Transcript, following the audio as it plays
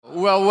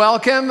Well,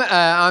 welcome.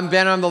 I'm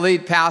Ben. I'm the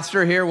lead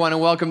pastor here. Want to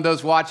welcome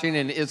those watching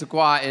in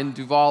Issaquah and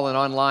Duval and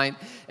online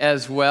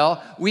as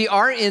well. We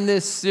are in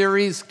this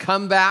series,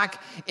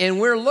 Comeback, and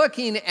we're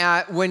looking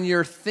at when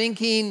your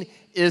thinking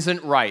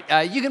isn't right.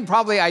 You can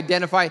probably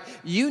identify,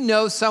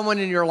 someone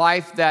in your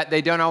life that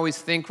they don't always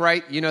think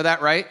right. You know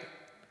that, right?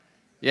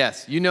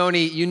 Yes, you know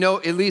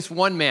at least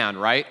one man,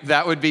 right?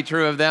 That would be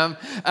true of them.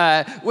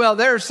 Well,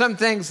 there are some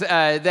things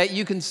that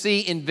you can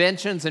see,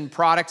 inventions and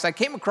products. I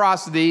came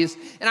across these,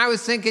 and I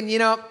was thinking,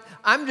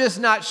 I'm just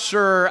not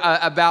sure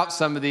about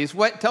some of these.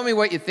 Tell me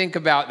what you think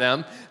about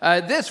them.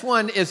 This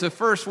one is the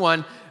first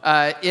one.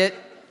 How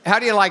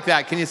do you like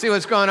that? Can you see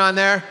what's going on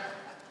there?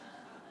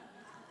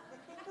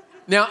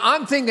 Now,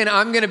 I'm thinking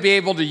I'm going to be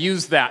able to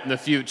use that in the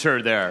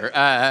future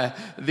there,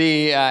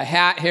 the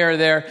hat here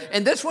there.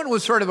 And this one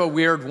was sort of a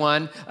weird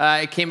one.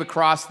 I came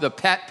across the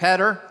pet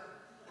petter.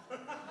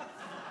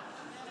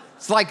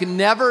 It's like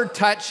never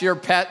touch your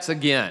pets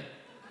again.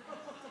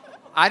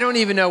 I don't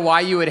even know why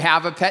you would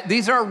have a pet.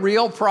 These are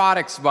real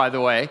products, by the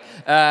way.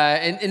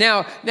 And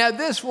now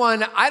this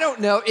one, I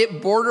don't know.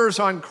 It borders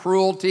on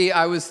cruelty.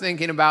 I was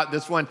thinking about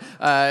this one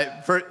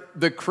for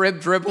the crib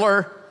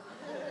dribbler.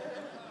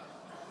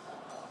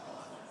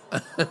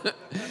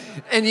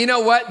 And you know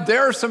what?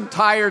 There are some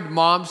tired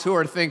moms who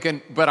are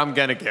thinking, but I'm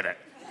going to get it.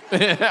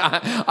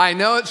 I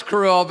know it's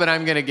cruel, but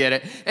I'm going to get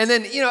it. And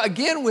then,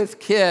 again with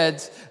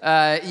kids,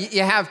 have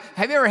you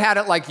ever had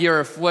it like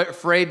you're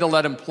afraid to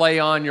let them play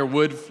on your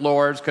wood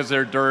floors because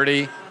they're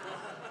dirty?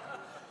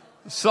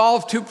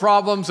 Solve two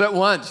problems at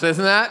once,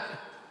 isn't that?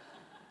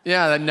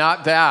 Yeah,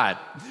 not bad.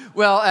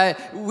 Well,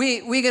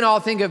 we can all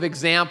think of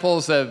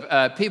examples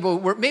of people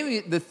where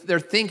maybe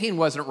their thinking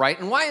wasn't right.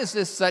 And why is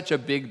this such a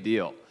big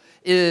deal?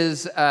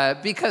 Is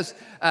because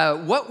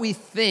what we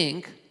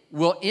think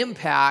will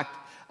impact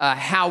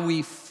how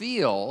we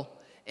feel,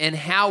 and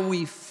how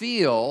we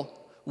feel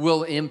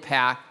will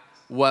impact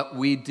what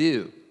we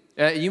do.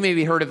 You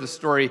maybe heard of the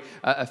story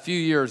a few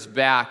years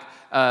back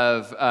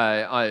of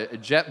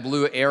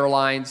JetBlue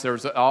Airlines. There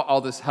was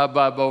all this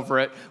hubbub over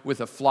it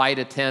with a flight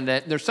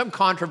attendant. There's some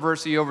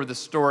controversy over the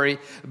story,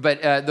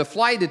 but the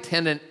flight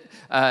attendant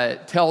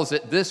tells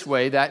it this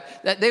way,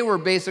 that they were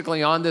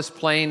basically on this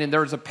plane and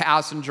there was a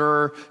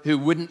passenger who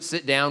wouldn't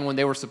sit down when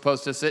they were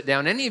supposed to sit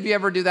down. Any of you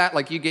ever do that?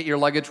 Like you get your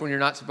luggage when you're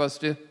not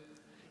supposed to?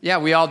 Yeah,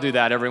 we all do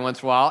that every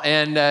once in a while.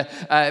 And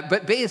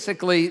but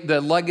basically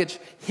the luggage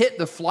hit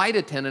the flight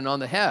attendant on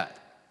the head.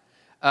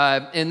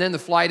 And then the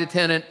flight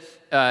attendant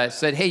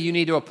said, hey, you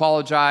need to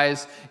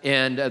apologize.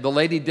 And the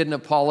lady didn't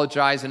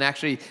apologize. And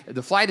actually,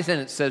 the flight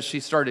attendant says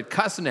she started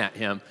cussing at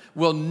him.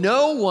 Well,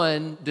 no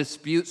one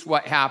disputes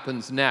what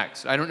happens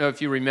next. I don't know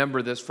if you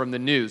remember this from the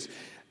news.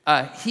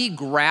 He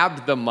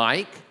grabbed the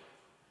mic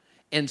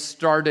and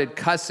started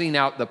cussing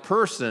out the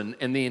person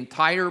and the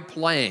entire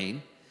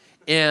plane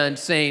and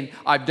saying,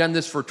 I've done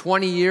this for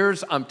 20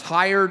 years. I'm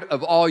tired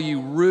of all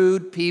you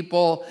rude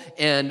people.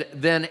 And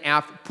then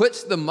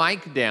puts the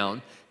mic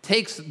down,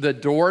 takes the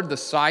door, the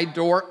side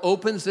door,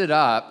 opens it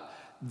up.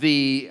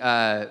 The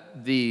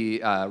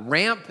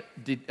ramp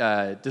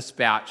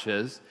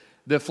dispatches.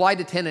 The flight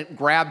attendant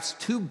grabs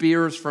 2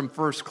 beers from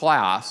first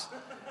class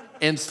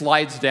and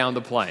slides down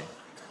the plane.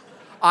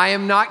 I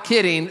am not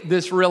kidding.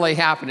 This really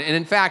happened. And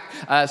in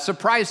fact,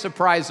 surprise,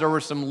 surprise, there were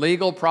some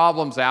legal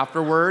problems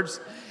afterwards.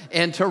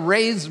 And to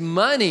raise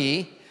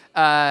money,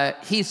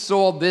 he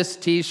sold this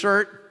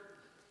T-shirt.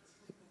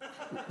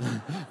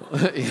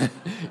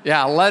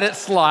 Yeah, let it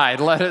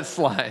slide.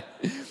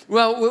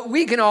 Well,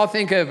 we can all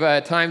think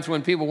of times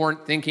when people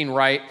weren't thinking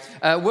right.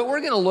 What we're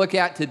going to look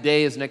at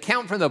today is an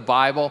account from the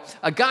Bible,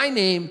 a guy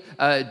named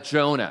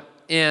Jonah.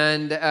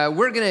 And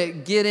we're going to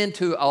get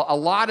into a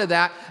lot of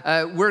that.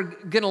 We're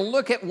going to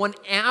look at one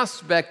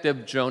aspect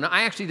of Jonah.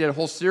 I actually did a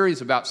whole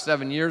series about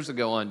 7 years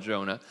ago on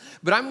Jonah.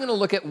 But I'm going to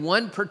look at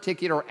one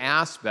particular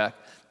aspect,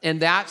 and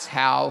that's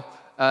how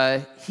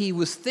he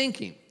was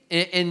thinking.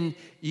 And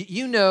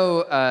you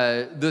know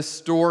the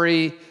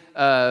story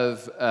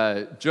of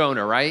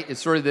Jonah, right? It's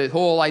sort of the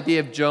whole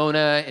idea of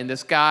Jonah and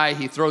this guy,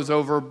 he throws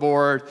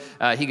overboard,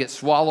 he gets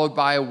swallowed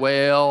by a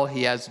whale,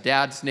 he has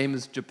dad's name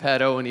is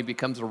Geppetto, and he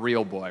becomes a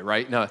real boy,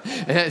 right? No,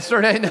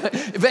 sort of,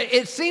 but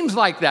it seems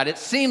like that. It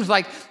seems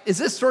like, is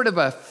this sort of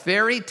a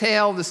fairy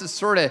tale? This is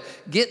sort of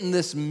getting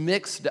this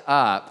mixed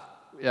up.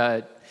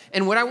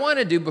 And what I want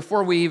to do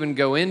before we even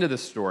go into the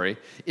story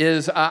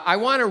is I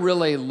want to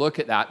really look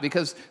at that,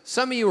 because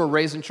some of you were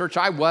raised in church,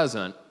 I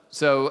wasn't.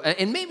 So,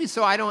 and maybe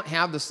so I don't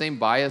have the same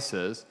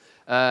biases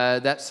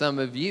that some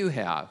of you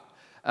have.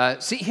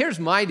 See, here's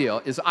my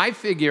deal, is I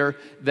figure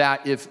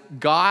that if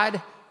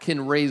God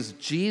can raise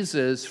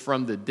Jesus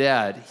from the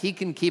dead, he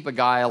can keep a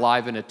guy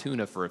alive in a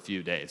tuna for a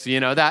few days.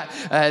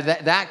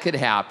 That could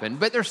happen.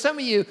 But there's some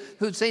of you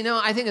who'd say, no,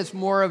 I think it's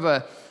more of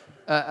a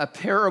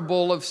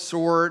parable of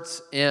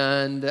sorts,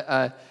 and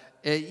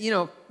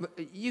you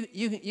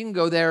can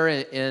go there,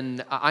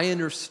 and I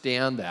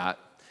understand that.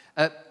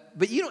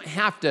 But you don't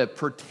have to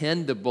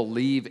pretend to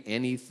believe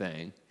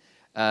anything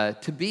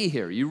to be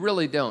here. You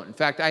really don't. In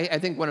fact, I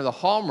think one of the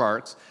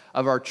hallmarks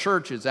of our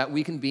church is that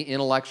we can be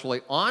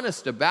intellectually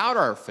honest about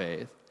our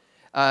faith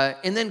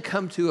and then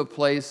come to a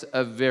place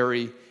of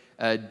very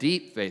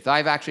deep faith.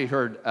 I've actually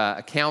heard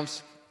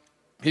accounts.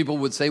 People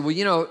would say,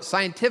 well,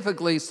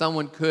 scientifically,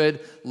 someone could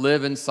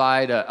live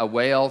inside a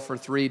whale for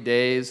 3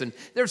 days, and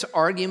there's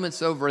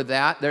arguments over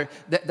that.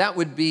 That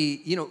would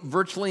be,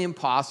 virtually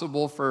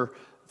impossible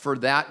for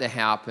that to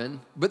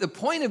happen. But the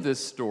point of this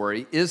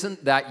story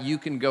isn't that you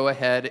can go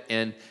ahead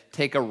and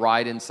take a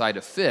ride inside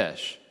a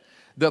fish.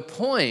 The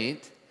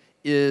point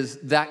is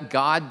that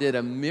God did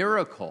a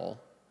miracle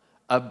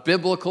of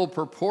biblical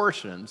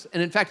proportions.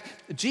 And in fact,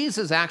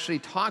 Jesus actually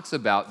talks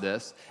about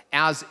this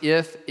as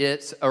if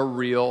it's a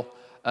real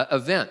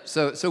event.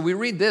 So we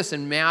read this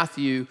in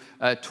Matthew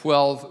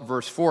 12,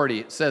 verse 40.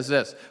 It says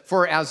this,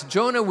 "For as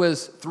Jonah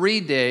was 3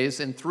 days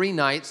and 3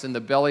 nights in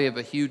the belly of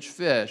a huge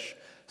fish,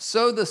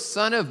 so the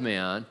Son of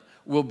Man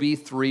will be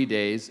 3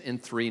 days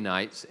and 3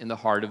 nights in the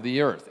heart of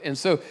the earth." And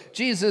so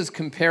Jesus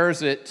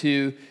compares it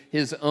to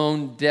his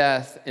own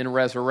death and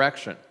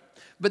resurrection.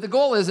 But the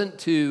goal isn't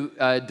to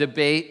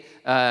debate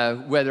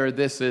whether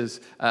this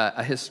is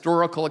a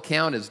historical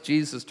account, as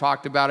Jesus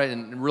talked about it,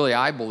 and really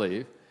I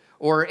believe,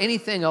 or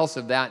anything else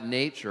of that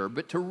nature,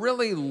 but to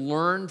really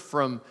learn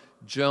from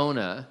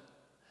Jonah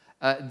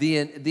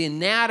the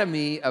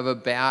anatomy of a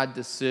bad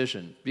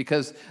decision,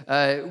 because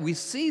we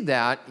see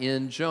that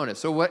in Jonah.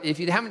 So if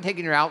you haven't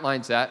taken your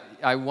outlines yet,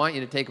 I want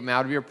you to take them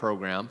out of your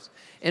programs,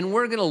 and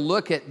we're going to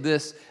look at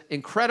this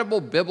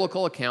incredible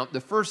biblical account, the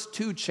first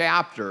 2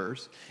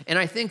 chapters, and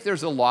I think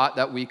there's a lot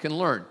that we can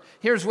learn.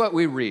 Here's what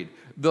we read.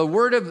 "The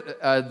word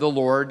of the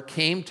Lord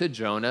came to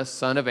Jonah,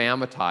 son of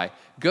Amittai.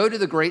 Go to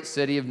the great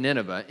city of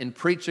Nineveh and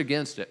preach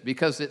against it,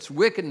 because its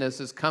wickedness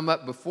has come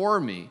up before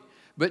me."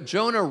 But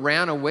Jonah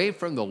ran away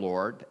from the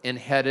Lord and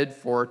headed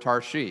for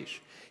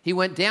Tarshish. He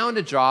went down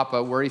to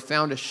Joppa, where he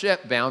found a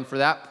ship bound for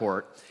that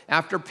port.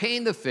 After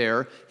paying the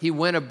fare, he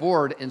went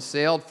aboard and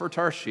sailed for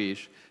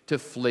Tarshish to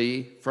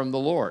flee from the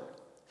Lord.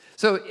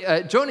 So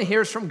Jonah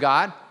hears from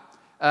God.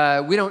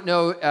 We don't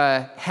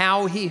know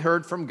how he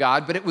heard from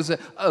God, but it was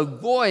a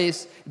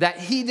voice that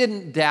he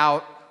didn't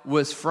doubt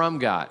was from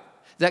God,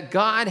 that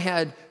God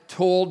had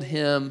told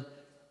him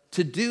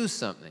to do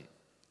something.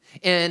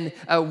 And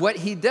what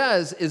he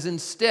does is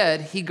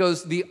instead he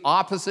goes the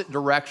opposite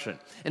direction.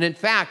 And in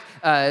fact,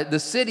 the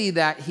city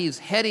that he's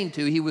heading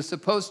to, he was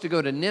supposed to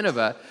go to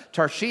Nineveh.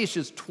 Tarshish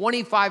is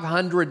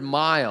 2,500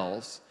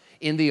 miles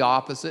in the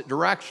opposite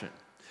direction.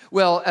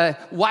 Well,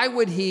 why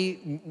would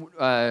he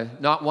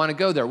not want to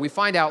go there? We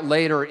find out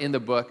later in the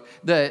book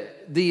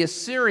that the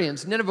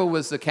Assyrians, Nineveh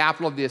was the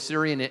capital of the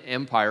Assyrian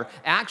Empire.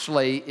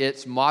 Actually,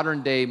 it's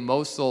modern-day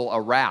Mosul,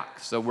 Iraq.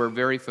 So we're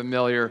very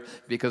familiar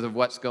because of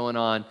what's going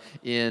on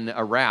in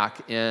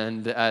Iraq.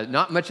 And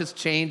not much has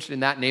changed in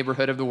that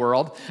neighborhood of the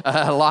world.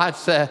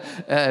 Lots of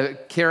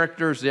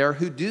characters there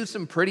who do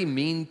some pretty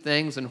mean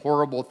things and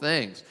horrible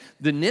things.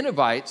 The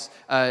Ninevites...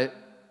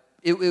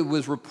 It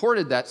was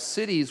reported that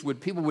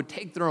people would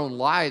take their own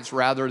lives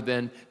rather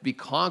than be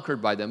conquered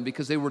by them,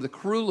 because they were the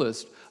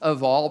cruelest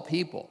of all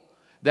people.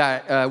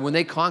 That when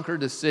they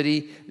conquered a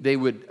city, they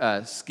would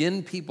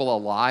skin people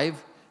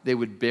alive, they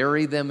would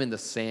bury them in the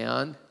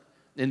sand,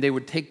 and they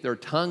would take their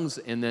tongues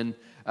and then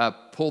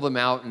pull them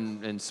out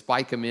and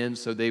spike them in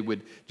so they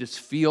would just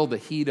feel the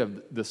heat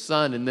of the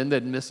sun, and then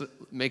they'd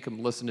make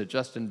them listen to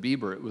Justin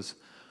Bieber.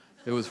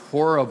 It was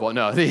horrible.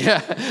 No,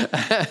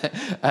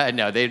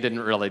 no, they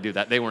didn't really do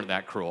that. They weren't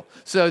that cruel.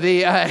 So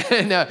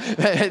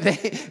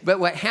but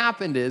what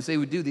happened is they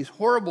would do these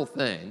horrible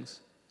things,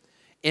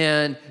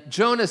 and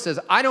Jonah says,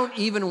 "I don't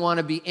even want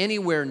to be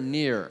anywhere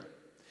near."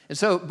 And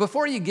so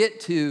before you get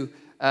too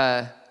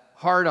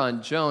hard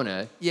on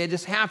Jonah, you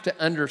just have to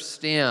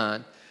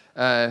understand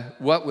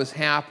what was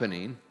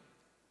happening.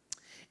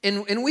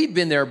 And we've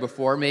been there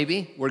before,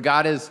 maybe, where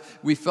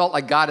we felt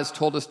like God has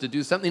told us to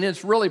do something, and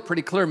it's really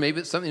pretty clear. Maybe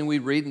it's something we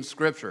read in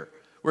Scripture,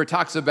 where it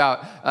talks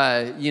about,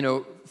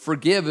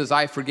 forgive as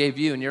I forgave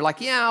you. And you're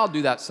like, yeah, I'll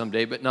do that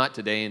someday, but not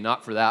today and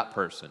not for that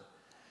person.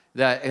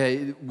 That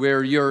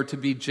where you're to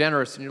be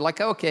generous, and you're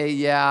like, okay,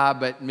 yeah,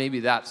 but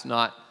maybe that's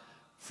not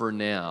for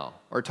now.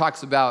 Or it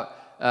talks about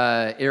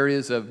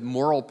areas of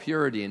moral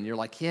purity, and you're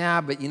like,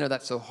 yeah, but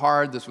that's so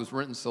hard. This was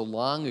written so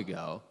long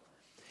ago.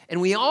 And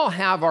we all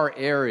have our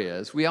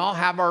areas, we all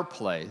have our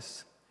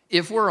place,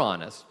 if we're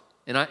honest,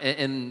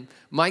 and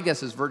my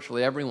guess is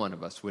virtually every one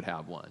of us would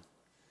have one,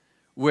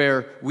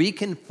 where we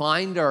can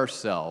find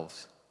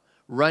ourselves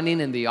running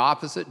in the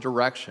opposite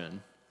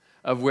direction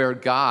of where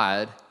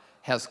God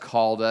has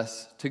called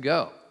us to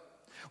go.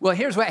 Well,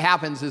 here's what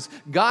happens is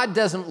God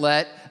doesn't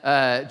let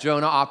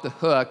Jonah off the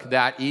hook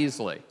that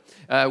easily.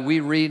 We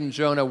read in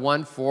Jonah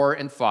 1, 4,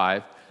 and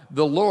 5,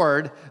 "The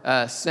Lord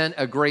sent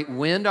a great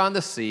wind on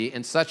the sea,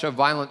 and such a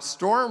violent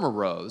storm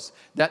arose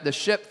that the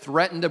ship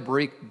threatened to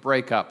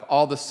break up.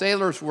 All the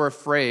sailors were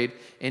afraid,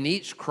 and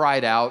each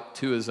cried out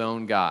to his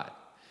own God."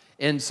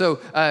 And so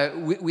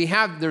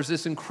there's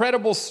this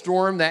incredible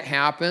storm that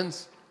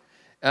happens,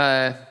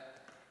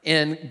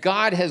 and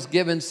God has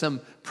given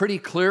some pretty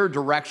clear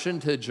direction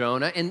to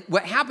Jonah. And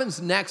what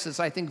happens next is,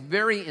 I think,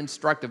 very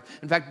instructive.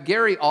 In fact,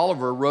 Gary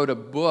Oliver wrote a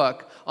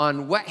book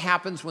on what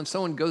happens when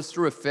someone goes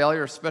through a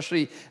failure,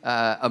 especially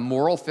a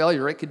moral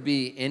failure. It could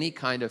be any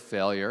kind of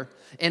failure.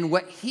 And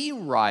what he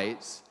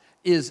writes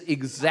is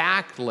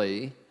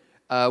exactly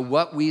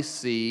what we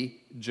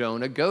see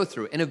Jonah go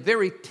through, and a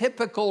very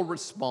typical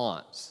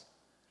response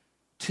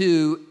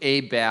to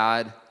a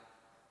bad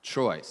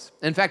choice.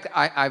 In fact,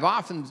 I've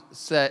often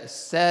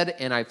said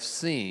and I've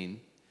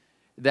seen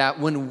that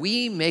when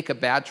we make a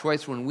bad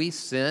choice, when we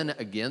sin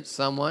against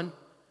someone,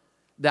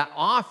 that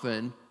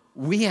often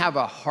we have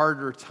a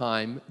harder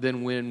time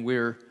than when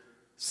we're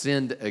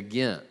sinned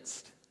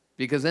against.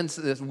 Because then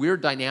this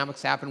weird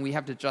dynamics happen. We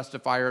have to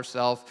justify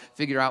ourselves,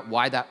 figure out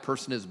why that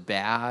person is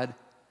bad.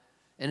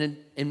 And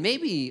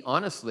maybe,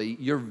 honestly,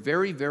 you're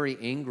very, very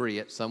angry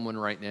at someone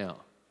right now.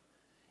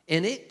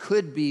 And it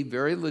could be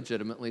very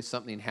legitimately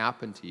something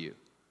happened to you.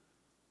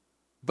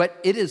 But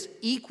it is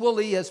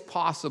equally as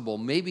possible,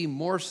 maybe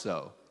more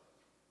so,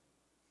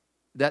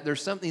 that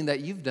there's something that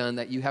you've done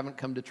that you haven't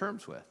come to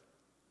terms with.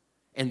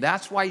 And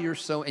that's why you're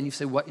so, and you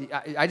say, "What?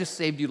 I just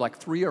saved you like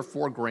 $3 or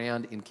 $4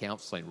 grand in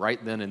counseling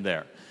right then and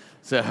there."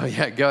 So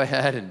yeah, go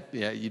ahead and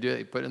you do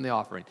it, put in the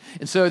offering.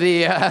 And so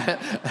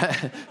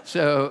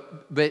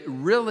but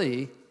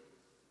really,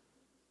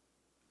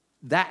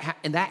 that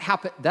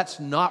happen. That's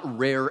not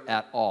rare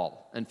at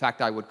all. In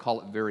fact, I would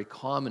call it very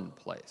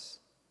commonplace.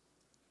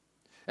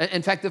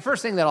 In fact, the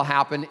first thing that'll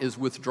happen is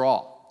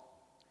withdrawal.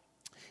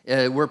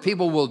 Where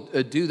people will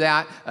do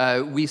that.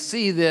 We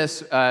see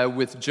this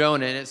with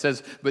Jonah, and it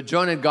says, "But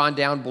Jonah had gone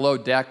down below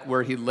deck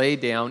where he lay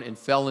down and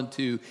fell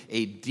into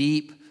a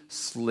deep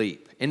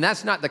sleep." And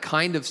that's not the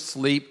kind of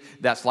sleep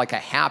that's like a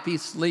happy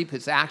sleep.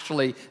 It's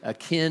actually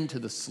akin to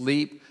the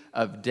sleep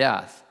of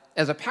death.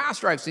 As a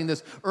pastor, I've seen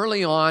this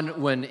early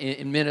on when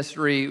in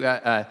ministry.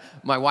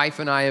 My wife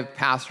and I have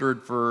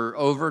pastored for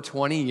over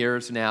 20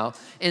 years now,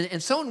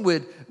 and someone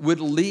would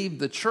leave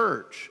the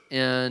church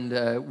and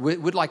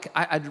would like,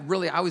 I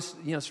always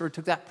sort of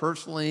took that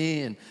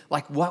personally, and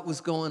like, what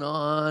was going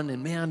on,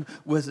 and man,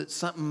 was it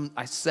something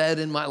I said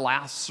in my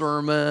last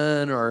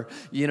sermon, or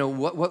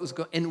what was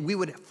going, and we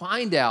would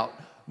find out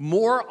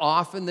more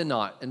often than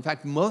not. In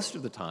fact, most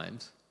of the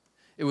times,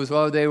 it was,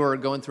 they were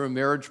going through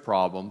marriage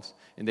problems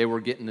and they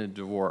were getting a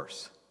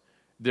divorce.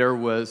 There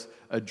was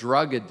a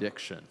drug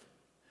addiction.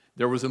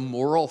 There was a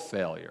moral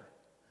failure.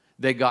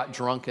 They got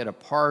drunk at a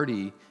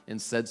party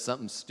and said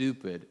something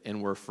stupid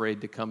and were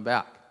afraid to come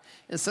back.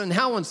 And so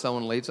now when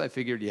someone leaves, I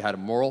figured you had a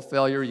moral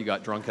failure, you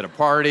got drunk at a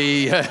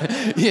party,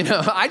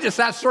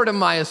 that's sort of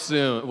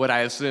what I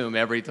assume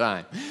every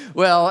time.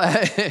 Well,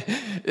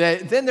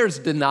 then there's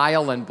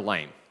denial and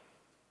blame.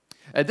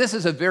 This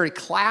is a very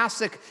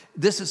classic,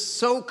 this is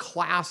so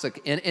classic,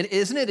 and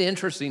isn't it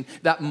interesting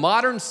that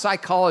modern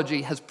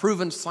psychology has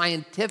proven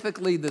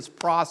scientifically this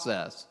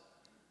process,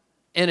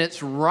 and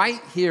it's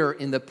right here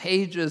in the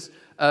pages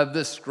of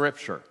the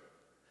Scripture.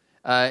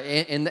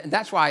 And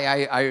that's why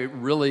I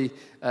really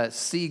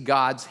see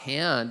God's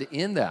hand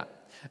in that.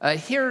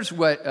 Here's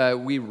what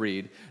we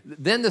read.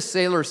 "Then the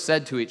sailors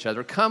said to each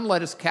other, 'Come,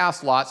 let us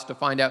cast lots to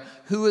find out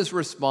who is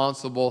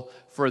responsible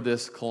for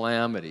this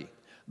calamity.'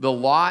 The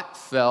lot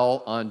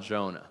fell on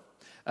Jonah.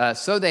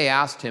 So they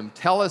asked him,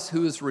 'Tell us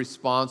who is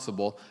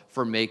responsible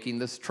for making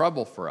this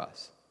trouble for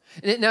us.'"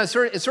 Now, it's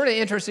sort of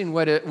interesting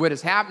what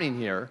is happening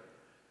here.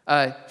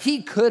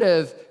 He could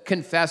have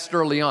confessed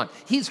early on.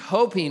 He's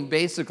hoping,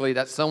 basically,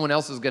 that someone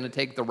else is going to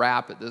take the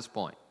rap at this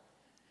point.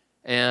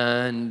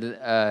 And,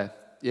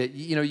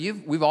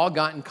 we've all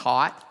gotten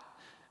caught.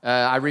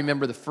 I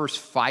remember the first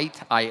fight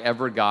I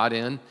ever got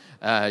in.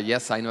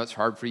 Yes, I know it's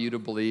hard for you to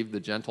believe, the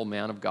gentle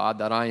man of God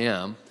that I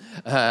am.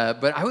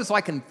 But I was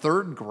like in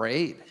 3rd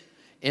grade,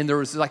 and there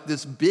was like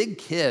this big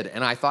kid,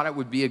 and I thought it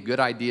would be a good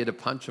idea to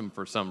punch him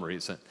for some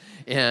reason.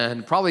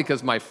 And probably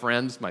because my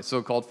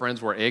so-called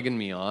friends, were egging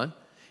me on.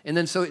 And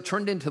then so it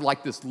turned into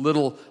like this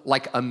little,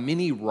 like a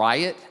mini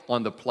riot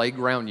on the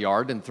playground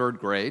yard in 3rd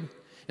grade.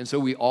 And so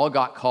we all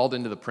got called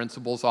into the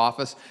principal's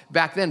office.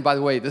 Back then, by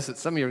the way,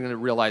 some of you are going to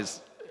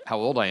realize how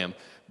old I am,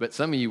 but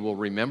some of you will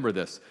remember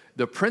this.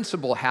 The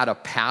principal had a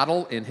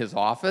paddle in his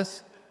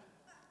office,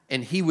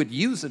 and he would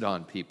use it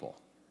on people.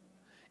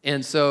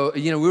 And so,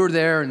 we were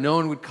there, and no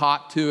one would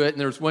cop to it, and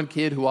there was one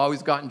kid who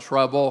always got in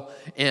trouble,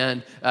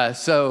 and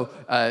so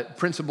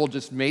principal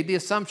just made the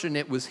assumption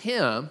it was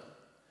him,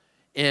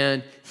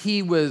 and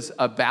he was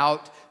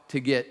about to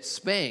get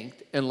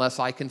spanked unless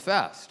I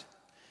confessed.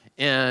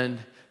 And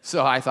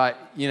so I thought,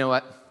 you know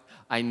what?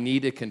 I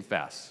need to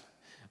confess.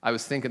 I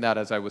was thinking that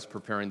as I was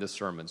preparing this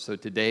sermon. So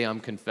today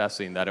I'm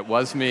confessing that it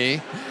was me.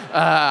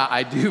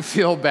 I do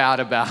feel bad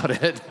about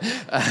it.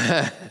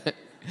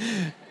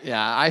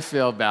 Yeah, I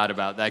feel bad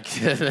about that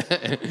kid.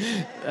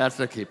 That's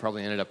okay.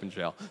 Probably ended up in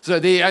jail. So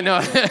I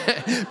know.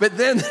 But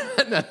then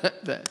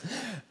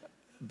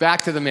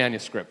back to the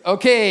manuscript.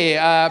 Okay,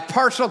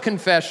 partial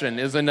confession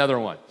is another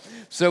one.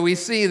 So we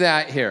see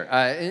that here.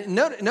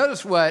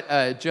 Notice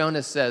what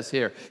Jonah says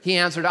here. He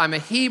answered, I'm a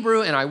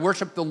Hebrew and I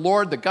worship the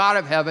Lord, the God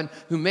of heaven,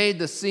 who made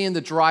the sea and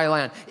the dry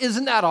land.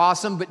 Isn't that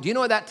awesome? But do you know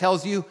what that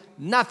tells you?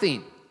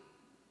 Nothing.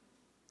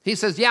 He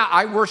says, yeah,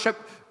 I worship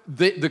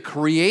the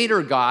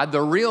creator God,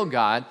 the real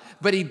God,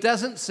 but he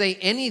doesn't say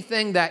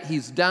anything that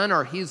he's done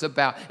or he's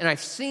about. And I've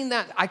seen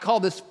that. I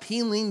call this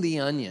peeling the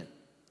onion.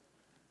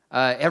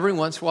 Every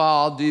once in a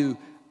while I'll do,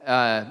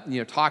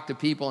 talk to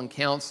people in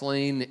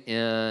counseling,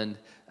 and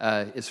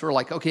it's sort of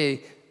like,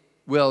 okay,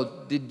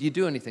 well, did you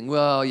do anything?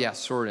 Well, yeah,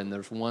 sort of, and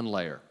there's one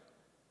layer.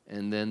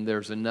 And then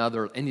there's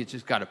another, and you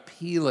just got to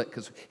peel it,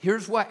 because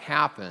here's what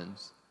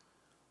happens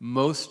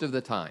most of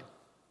the time.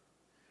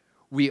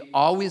 We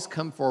always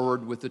come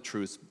forward with the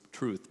truth,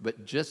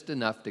 but just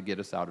enough to get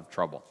us out of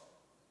trouble,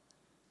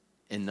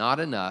 and not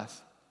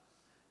enough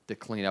to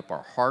clean up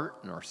our heart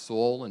and our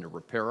soul and to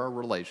repair our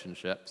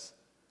relationships,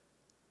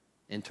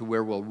 and to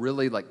where we'll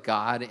really let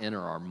God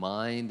enter our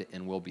mind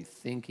and we'll be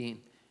thinking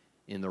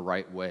in the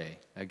right way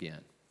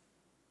again.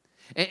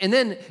 And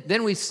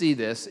then we see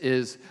this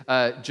is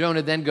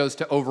Jonah then goes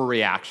to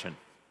overreaction.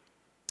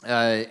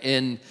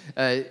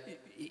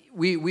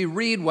 We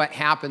read what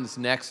happens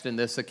next in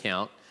this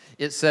account.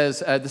 It says,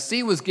 the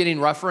sea was getting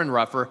rougher and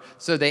rougher,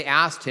 so they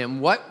asked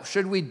him, what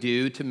should we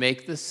do to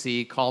make the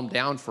sea calm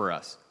down for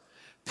us?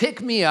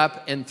 Pick me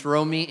up and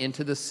throw me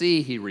into the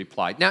sea, he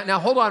replied. Now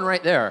hold on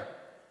right there.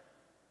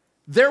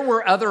 There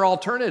were other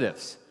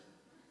alternatives.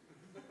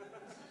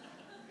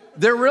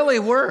 There really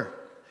were.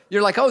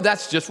 You're like, oh,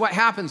 that's just what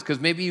happens, because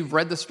maybe you've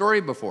read the story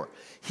before.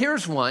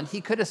 Here's one.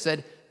 He could have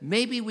said,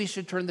 maybe we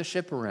should turn the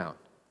ship around.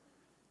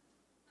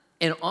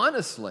 And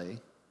honestly,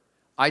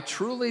 I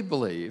truly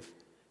believe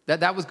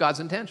that was God's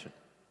intention.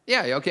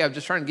 Yeah, okay, I'm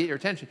just trying to get your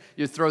attention.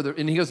 You throw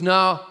and he goes,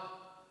 no,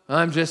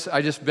 I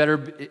just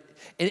better.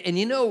 And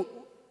you know,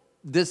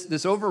 this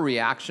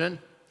overreaction,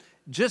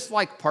 just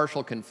like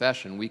partial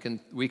confession, we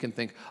can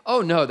think,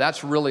 oh no,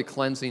 that's really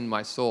cleansing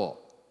my soul.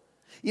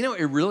 You know,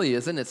 it really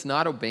isn't. It's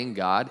not obeying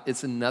God.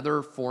 It's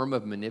another form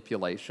of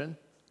manipulation.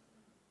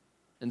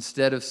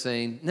 Instead of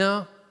saying,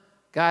 no,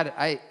 God,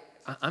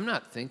 I'm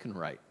not thinking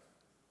right.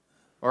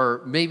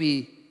 Or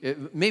maybe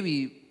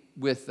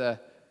with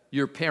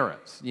your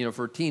parents,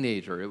 for a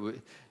teenager,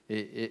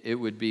 it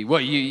would be,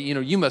 well,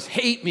 you must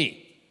hate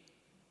me.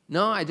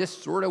 No, I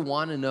just sort of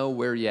want to know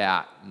where you're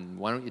at, and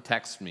why don't you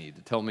text me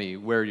to tell me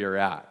where you're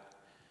at?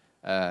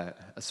 A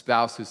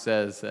spouse who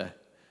says,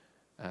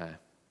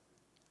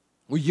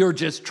 well, you're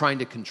just trying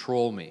to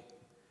control me.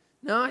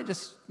 No, I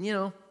just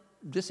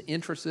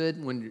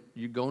interested when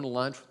you're going to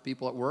lunch with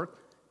people at work,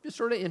 just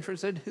sort of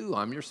interested who,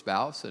 I'm your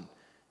spouse, and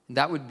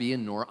that would be a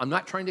norm. I'm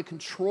not trying to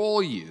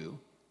control you.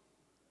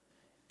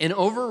 And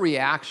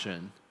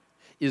overreaction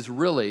is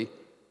really,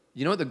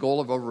 you know what the goal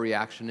of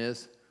overreaction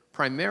is?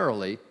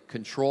 Primarily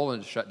control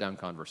and to shut down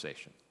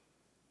conversation.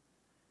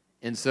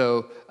 And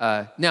so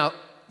now,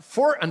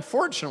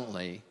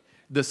 unfortunately,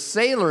 the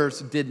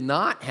sailors did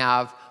not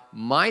have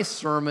my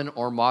sermon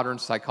or modern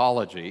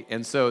psychology,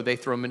 and so they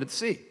threw him into the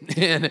sea.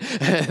 And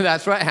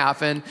that's what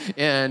happened.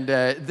 And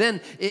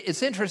then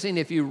it's interesting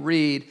if you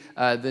read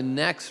the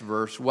next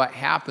verse, what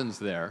happens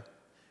there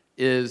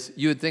is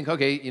you would think,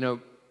 okay,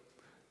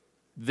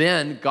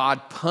 then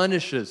God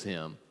punishes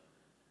him.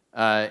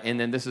 And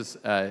then this is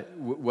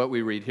what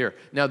we read here.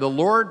 Now, the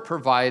Lord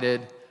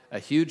provided a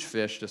huge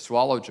fish to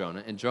swallow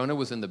Jonah, and Jonah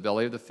was in the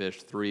belly of the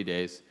fish 3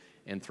 days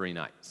and 3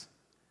 nights.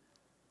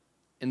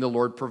 And the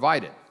Lord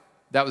provided.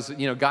 That was,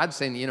 God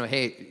saying,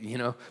 hey,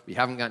 we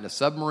haven't gotten to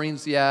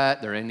submarines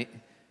yet.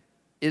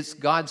 It's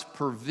God's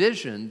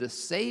provision to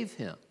save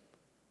him.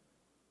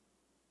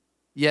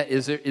 Yet,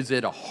 is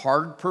it a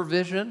hard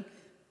provision?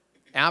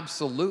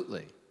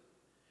 Absolutely.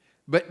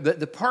 But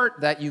the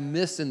part that you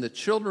miss in the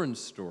children's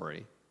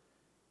story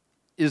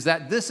is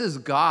that this is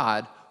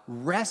God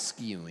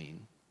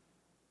rescuing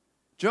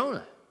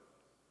Jonah.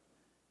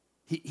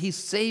 He's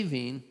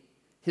saving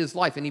his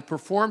life, and he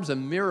performs a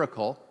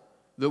miracle,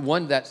 the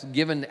one that's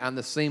given on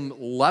the same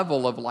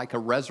level of like a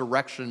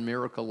resurrection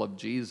miracle of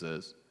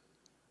Jesus,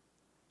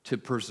 to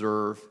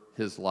preserve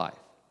his life.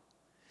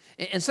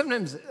 And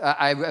sometimes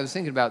I was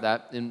thinking about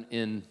that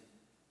in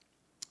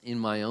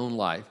my own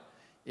life,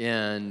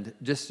 and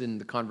just in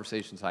the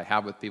conversations I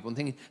have with people, and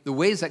thinking the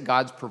ways that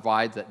God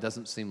provides that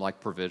doesn't seem like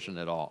provision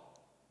at all.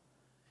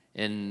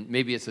 And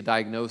maybe it's a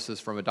diagnosis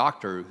from a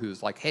doctor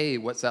who's like, hey,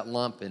 what's that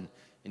lump? And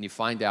you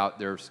find out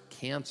there's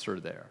cancer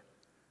there.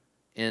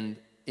 And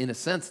in a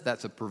sense,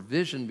 that's a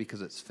provision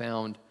because it's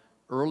found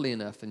early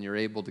enough and you're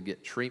able to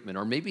get treatment.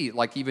 Or maybe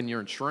like even your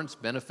insurance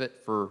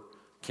benefit for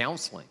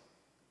counseling.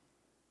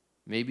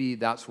 Maybe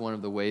that's one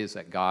of the ways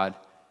that God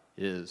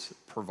is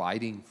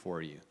providing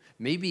for you.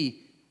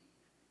 Maybe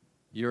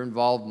you're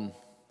involved in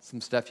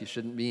some stuff you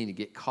shouldn't be and you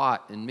get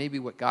caught, and maybe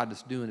what God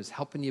is doing is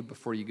helping you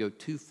before you go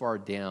too far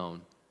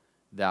down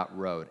that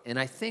road. And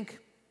I think,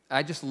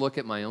 I just look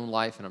at my own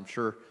life, and I'm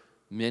sure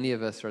many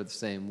of us are the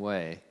same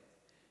way,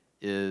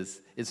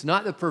 is it's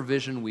not the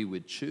provision we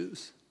would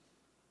choose,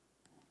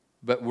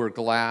 but we're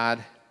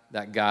glad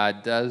that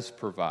God does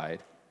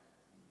provide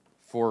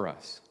for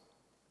us.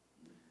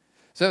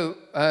 So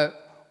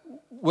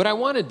what I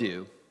want to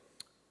do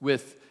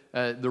with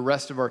the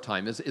rest of our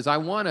time is I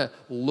want to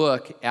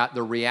look at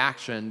the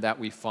reaction that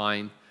we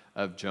find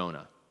of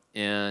Jonah.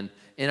 And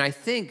I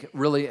think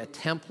really a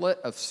template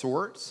of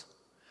sorts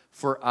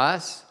for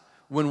us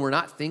when we're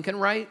not thinking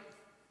right,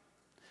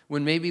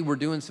 when maybe we're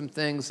doing some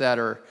things that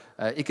are,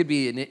 it could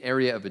be an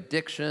area of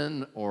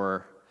addiction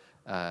or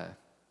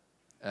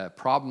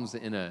problems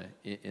at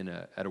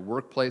a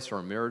workplace or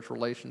a marriage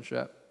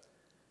relationship.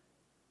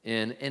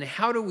 And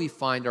how do we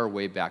find our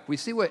way back? We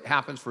see what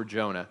happens for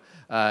Jonah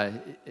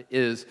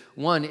is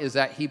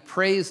that he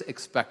prays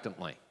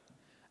expectantly,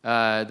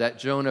 that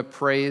Jonah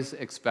prays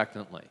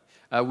expectantly.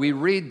 We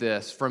read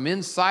this, from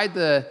inside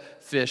the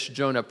fish,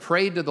 Jonah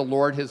prayed to the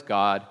Lord his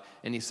God,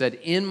 and he said,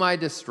 in my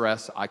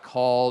distress, I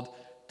called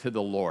to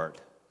the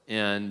Lord.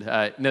 And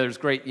there's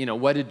great,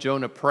 what did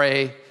Jonah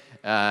pray?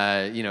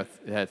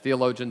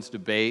 Theologians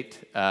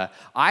debate.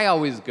 I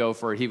always go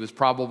for he was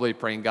probably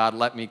praying, God,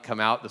 let me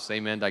come out the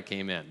same end I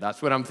came in. That's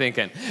what I'm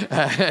thinking.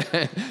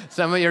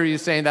 Some of you are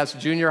saying that's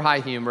junior high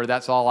humor.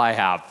 That's all I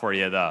have for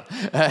you, though.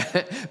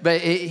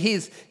 But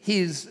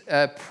he's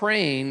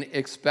praying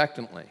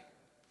expectantly.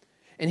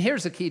 And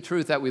here's the key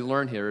truth that we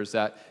learn here is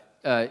that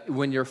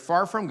when you're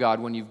far from God,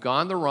 when you've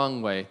gone the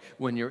wrong way,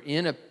 when you're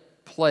in a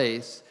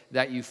place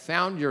that you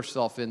found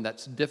yourself in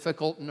that's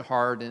difficult and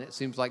hard, and it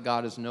seems like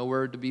God is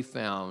nowhere to be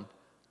found,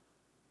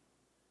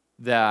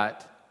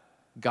 that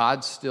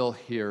God still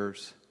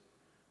hears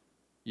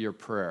your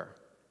prayer.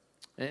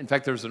 In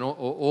fact, there's an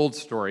old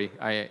story,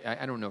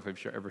 I don't know if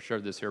I've ever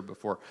shared this here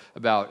before,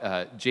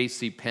 about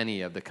J.C.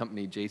 Penney of the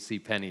company J.C.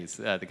 Penney's,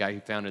 the guy who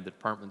founded the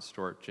department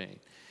store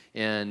chain.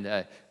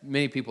 And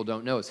many people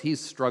don't know is he's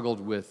struggled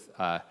with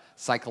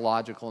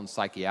psychological and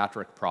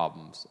psychiatric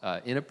problems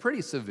in a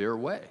pretty severe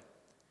way.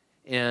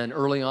 And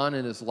early on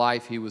in his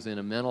life, he was in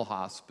a mental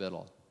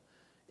hospital.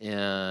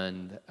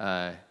 And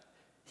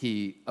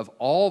he, of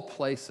all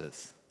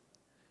places,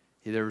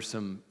 there were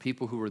some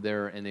people who were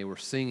there and they were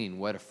singing,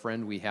 "What a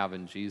Friend We Have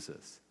in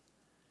Jesus."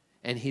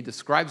 And he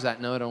describes that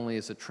not only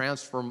as a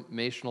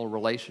transformational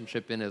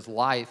relationship in his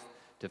life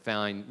to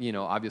find,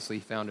 obviously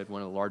he founded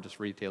one of the largest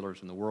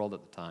retailers in the world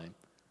at the time,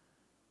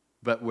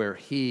 but where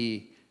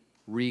he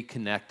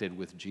reconnected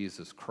with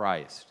Jesus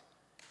Christ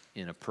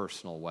in a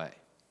personal way.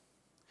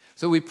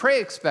 So we pray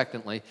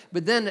expectantly,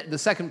 but then the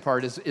second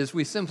part is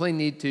we simply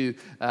need to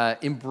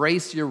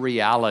embrace your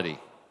reality.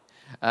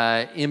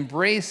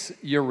 Embrace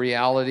your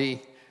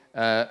reality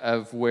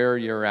of where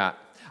you're at.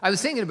 I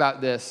was thinking about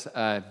this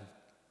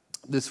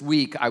this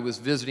week. I was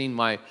visiting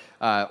my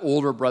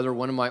older brother,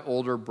 one of my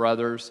older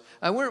brothers.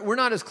 We're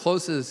not as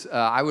close as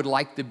I would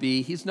like to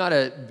be. He's not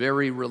a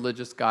very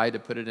religious guy, to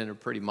put it in a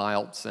pretty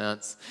mild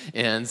sense.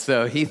 And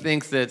so he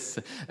thinks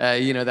that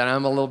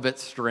I'm a little bit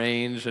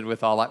strange and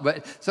with all that.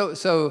 But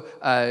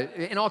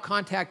and I'll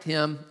contact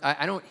him.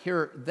 I don't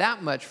hear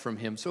that much from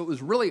him. So it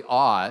was really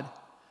odd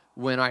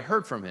when I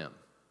heard from him.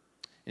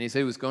 And he said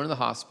he was going to the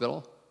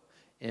hospital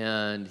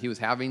and he was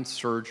having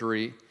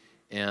surgery.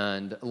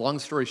 And long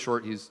story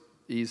short, he's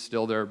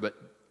still there, but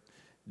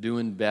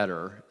doing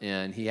better.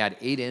 And he had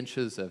 8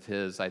 inches of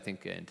his, I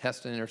think,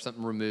 intestine or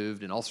something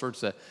removed and all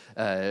sorts of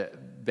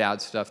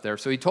bad stuff there.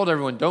 So he told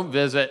everyone, don't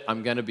visit,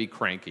 I'm going to be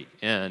cranky.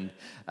 And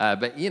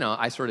but,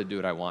 I sort of do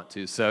what I want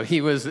to. So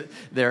he was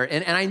there.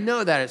 And I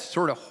know that it's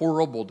sort of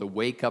horrible to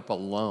wake up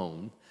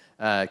alone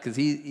because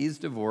he's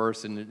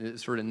divorced and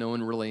it's sort of no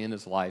one really in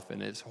his life.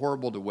 And it's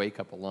horrible to wake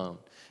up alone.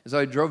 And so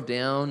I drove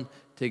down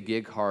to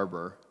Gig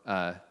Harbor,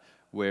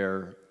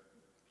 where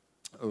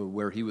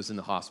he was in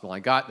the hospital. I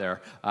got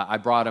there. I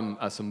brought him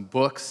some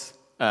books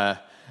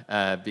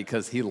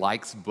because he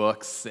likes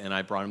books, and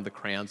I brought him the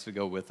crayons to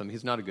go with him.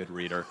 He's not a good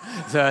reader,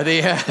 so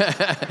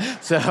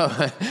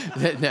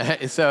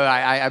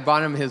I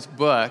bought him his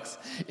books,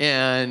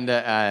 and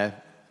I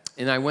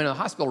went to the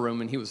hospital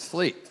room, and he was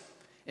asleep.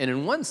 And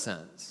in one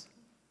sense,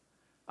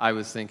 I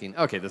was thinking,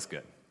 okay, this is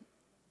good.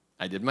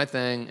 I did my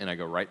thing, and I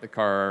go write the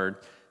card.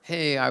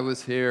 Hey, I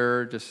was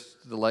here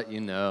just to let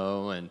you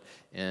know, and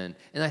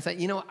I thought,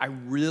 I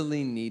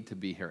really need to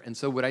be here. And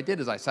so what I did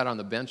is I sat on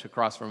the bench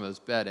across from his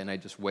bed, and I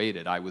just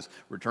waited. I was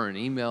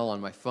returning email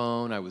on my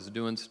phone. I was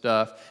doing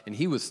stuff, and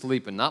he was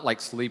sleeping, not like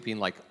sleeping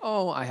like,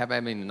 I'm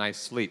having a nice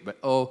sleep, but,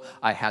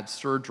 I had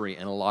surgery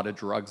and a lot of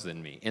drugs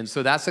in me. And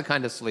so that's the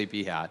kind of sleep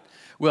he had.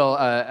 Well,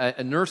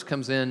 a nurse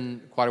comes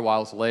in quite a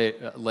while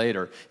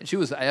later, and she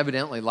was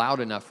evidently loud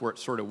enough where it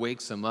sort of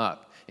wakes him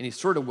up. And he's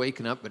sort of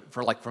waking up,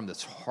 but from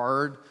this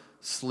hard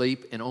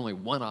sleep, and only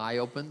one eye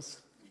opens,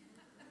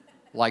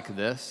 like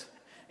this.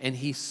 And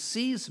he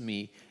sees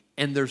me,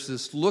 and there's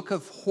this look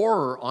of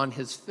horror on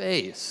his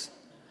face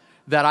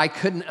that I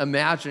couldn't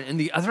imagine. And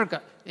the other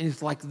guy, and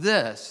he's like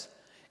this.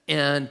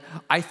 And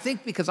I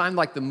think because I'm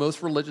like the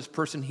most religious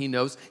person he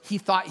knows, he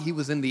thought he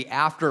was in the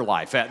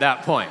afterlife at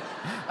that point.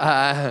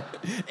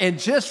 And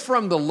just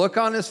from the look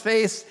on his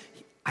face,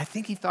 I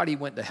think he thought he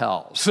went to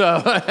hell. So,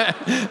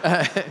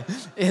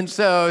 and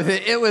so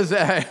it was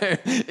a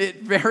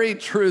very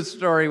true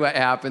story what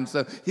happened.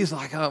 So he's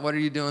like, oh, what are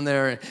you doing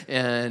there?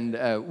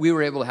 And we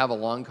were able to have a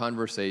long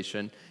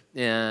conversation,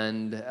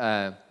 and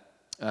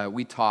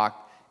we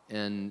talked,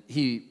 and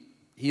he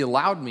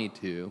allowed me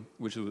to,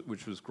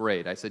 which was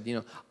great. I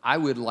said, I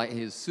would like,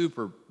 his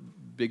super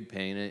big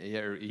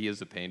pain, he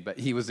is a pain, but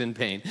he was in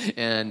pain,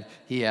 and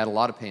he had a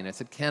lot of pain. I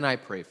said, can I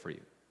pray for you?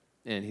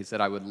 And he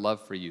said, I would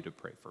love for you to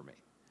pray for me.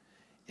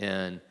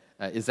 And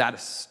is that a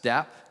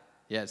step?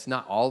 Yeah, it's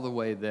not all the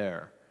way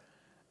there.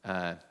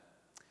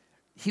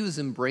 He was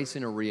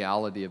embracing a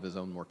reality of his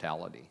own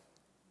mortality.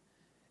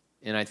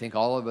 And I think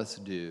all of us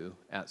do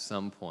at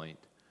some point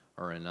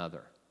or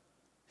another.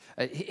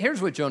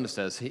 Here's what Jonah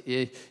says.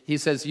 He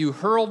says, you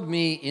hurled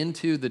me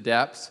into the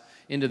depths,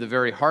 into the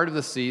very heart of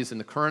the seas, and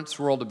the currents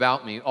swirled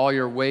about me. All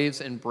your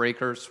waves and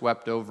breakers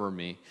swept over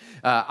me.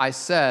 I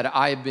said,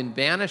 I have been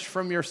banished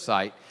from your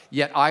sight,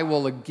 yet I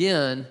will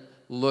again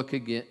look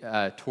again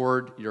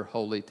toward your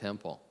holy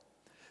temple.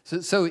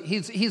 So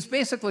he's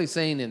basically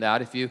saying in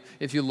that,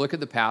 if you look at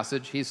the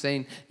passage, he's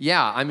saying,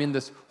 yeah, I'm in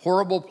this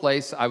horrible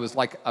place. I was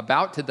like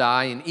about to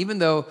die, and even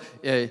though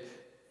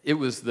it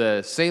was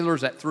the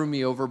sailors that threw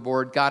me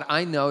overboard, God,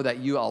 I know that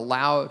you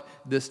allowed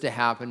this to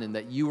happen and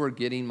that you were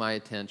getting my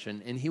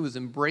attention. And he was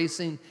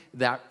embracing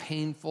that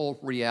painful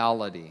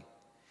reality.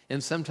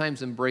 And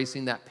sometimes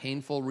embracing that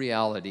painful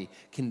reality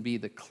can be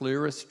the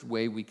clearest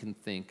way we can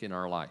think in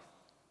our life.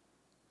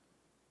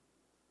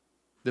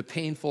 The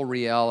painful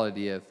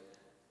reality of,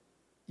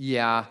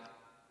 yeah,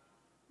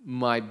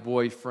 my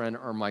boyfriend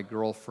or my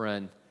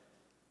girlfriend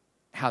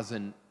has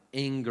an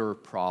anger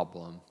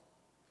problem,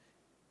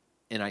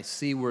 and I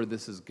see where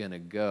this is going to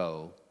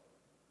go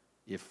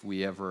if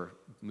we ever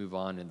move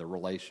on in the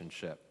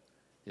relationship,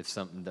 if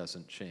something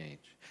doesn't change.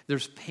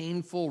 There's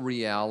painful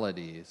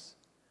realities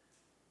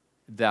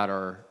that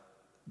are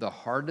the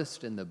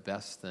hardest and the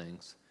best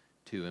things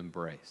to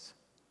embrace.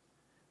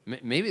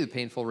 Maybe the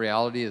painful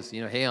reality is,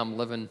 hey, I'm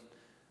living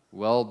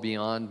well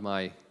beyond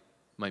my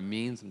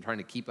means. I'm trying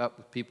to keep up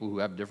with people who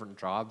have different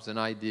jobs than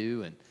I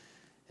do,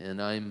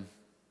 and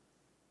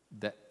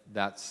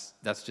that's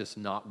just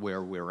not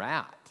where we're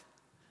at.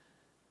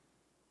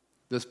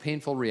 Those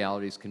painful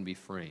realities can be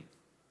freeing.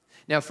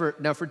 Now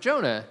for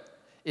Jonah,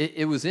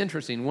 it was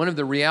interesting. One of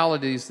the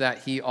realities that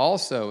he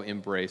also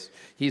embraced,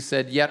 he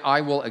said, yet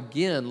I will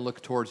again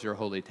look towards your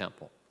holy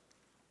temple.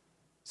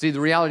 See, the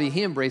reality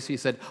he embraced, he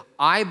said,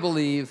 I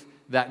believe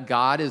that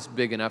God is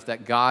big enough,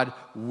 that God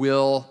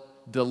will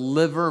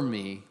deliver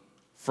me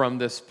from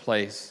this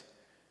place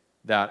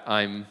that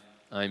I'm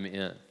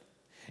in.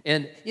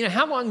 And,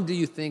 how long do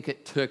you think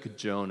it took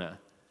Jonah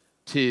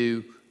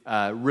to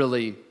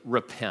really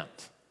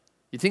repent?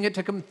 You think it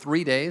took him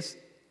 3 days?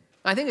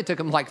 I think it took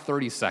him like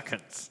 30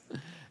 seconds.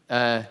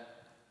 But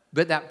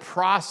that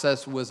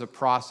process was a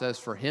process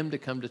for him to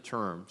come to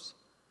terms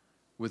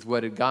with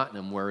what had gotten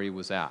him where he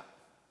was at.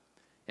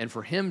 And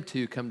for him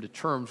to come to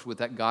terms with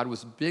that God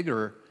was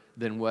bigger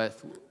than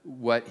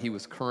what he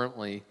was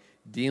currently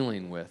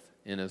dealing with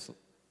in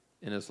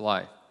his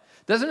life.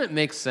 Doesn't it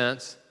make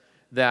sense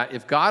that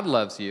if God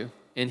loves you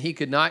and he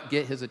could not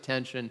get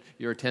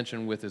your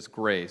attention with his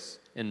grace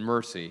and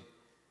mercy,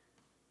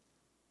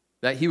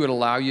 that he would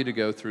allow you to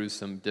go through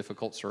some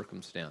difficult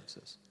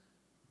circumstances?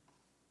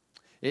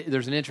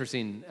 There's an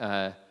interesting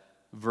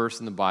verse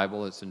in the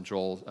Bible. It's in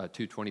Joel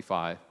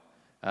 2:25.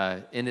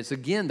 And it's,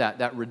 again,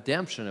 that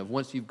redemption of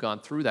once you've gone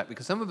through that.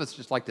 Because some of us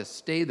just like to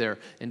stay there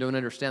and don't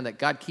understand that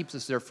God keeps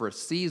us there for a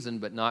season,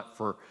 but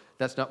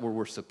that's not where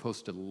we're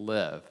supposed to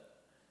live.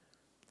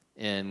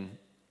 And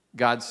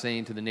God's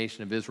saying to the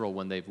nation of Israel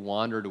when they've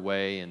wandered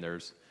away, and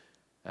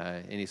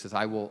he says,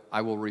 I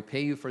will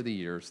repay you for the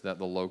years that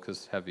the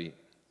locusts have eaten.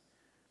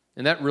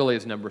 And that really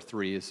is number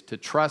 3, is to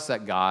trust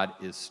that God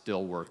is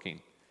still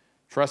working.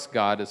 Trust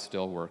God is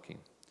still working.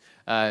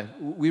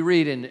 We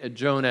read in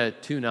Jonah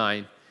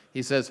 2:9,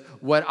 he says,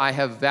 what I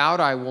have vowed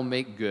I will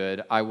make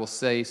good. I will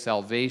say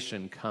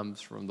salvation comes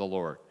from the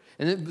Lord.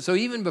 And so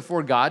even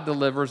before God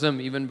delivers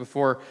him, even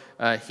before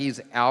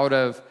he's out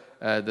of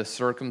the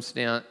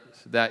circumstance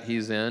that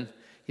he's in,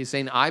 he's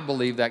saying, I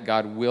believe that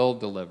God will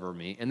deliver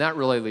me. And that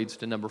really leads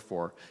to number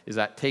 4, is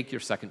that take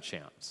your second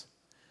chance.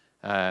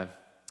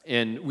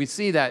 And we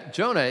see that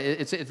Jonah,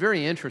 it's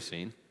very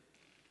interesting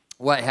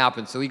what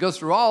happens. So he goes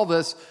through all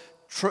this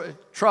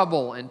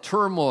trouble and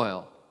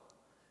turmoil,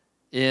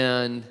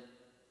 and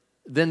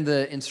then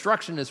the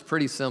instruction is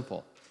pretty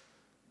simple.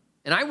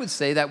 And I would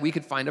say that we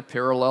could find a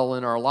parallel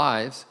in our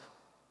lives,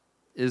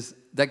 is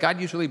that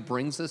God usually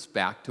brings us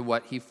back to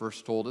what he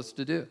first told us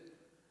to do.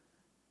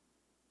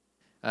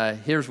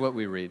 Here's what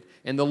we read.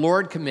 And the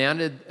Lord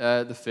commanded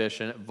the fish,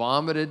 and it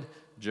vomited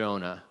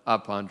Jonah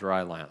up on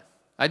dry land.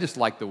 I just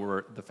like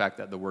the fact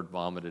that the word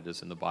vomited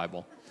is in the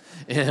Bible.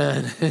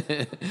 And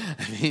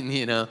I mean,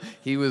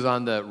 he was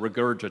on the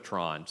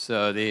regurgitron.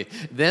 So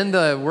then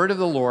the word of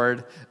the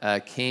Lord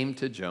came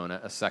to Jonah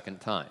a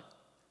second time.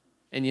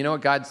 And you know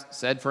what God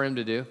said for him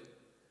to do?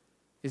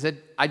 He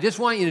said, I just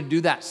want you to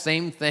do that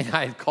same thing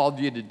I had called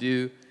you to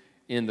do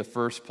in the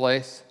first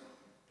place.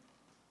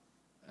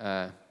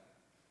 And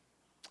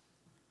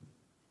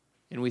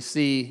we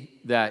see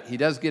that he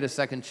does get a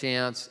second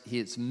chance.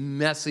 It's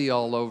messy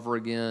all over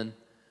again.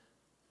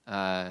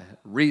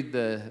 Read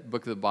the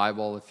book of the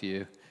Bible if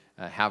you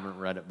haven't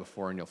read it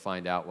before, and you'll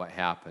find out what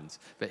happens.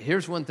 But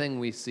here's one thing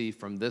we see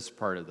from this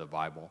part of the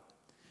Bible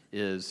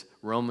is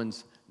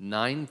Romans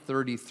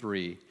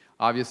 9:33,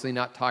 obviously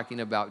not talking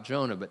about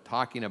Jonah, but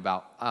talking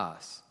about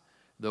us.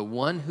 The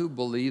one who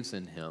believes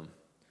in him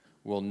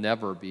will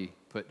never be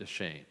put to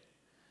shame.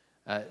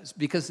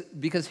 Because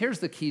here's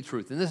the key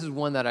truth, and this is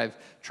one that I've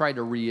tried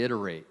to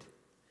reiterate,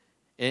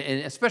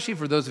 and especially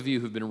for those of you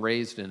who've been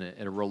raised in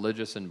a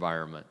religious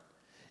environment,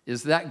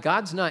 is that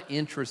God's not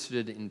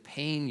interested in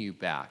paying you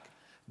back,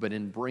 but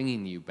in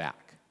bringing you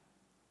back.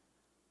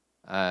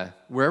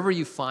 Wherever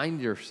you find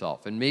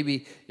yourself, and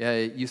maybe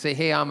you say,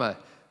 hey, I'm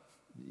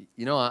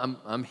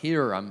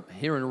here on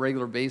a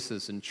regular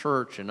basis in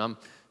church, and I'm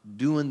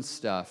doing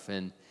stuff,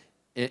 and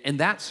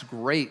that's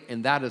great,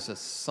 and that is a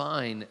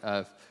sign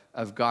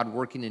of God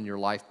working in your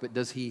life, but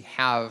does he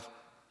have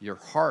your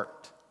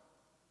heart?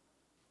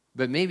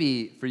 But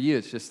maybe for you,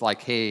 it's just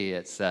like,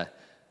 hey,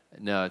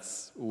 no,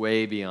 it's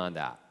way beyond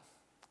that.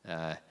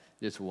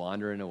 Just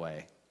wandering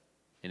away.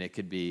 And it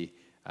could be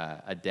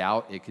a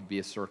doubt, it could be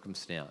a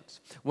circumstance.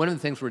 One of the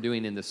things we're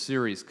doing in this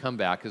series,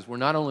 Comeback, is we're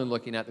not only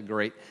looking at the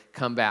great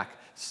comeback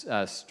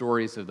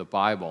stories of the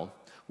Bible.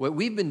 What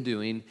we've been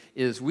doing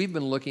is we've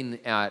been looking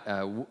at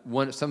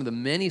some of the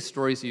many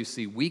stories you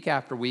see week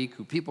after week,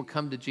 who people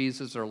come to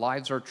Jesus, their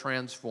lives are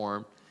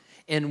transformed,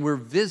 and we're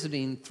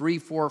visiting 3,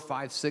 4,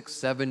 5, 6,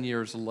 7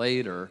 years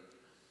later.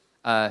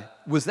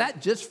 Was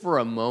that just for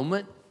a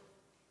moment?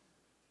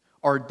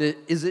 Or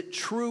is it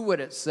true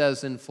what it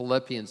says in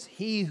Philippians?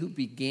 He who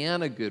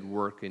began a good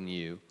work in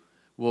you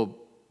will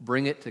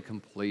bring it to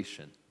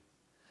completion.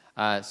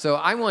 So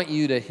I want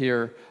you to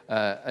hear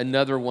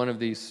another one of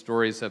these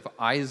stories of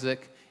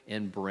Isaac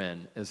and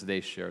Bryn as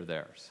they share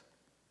theirs.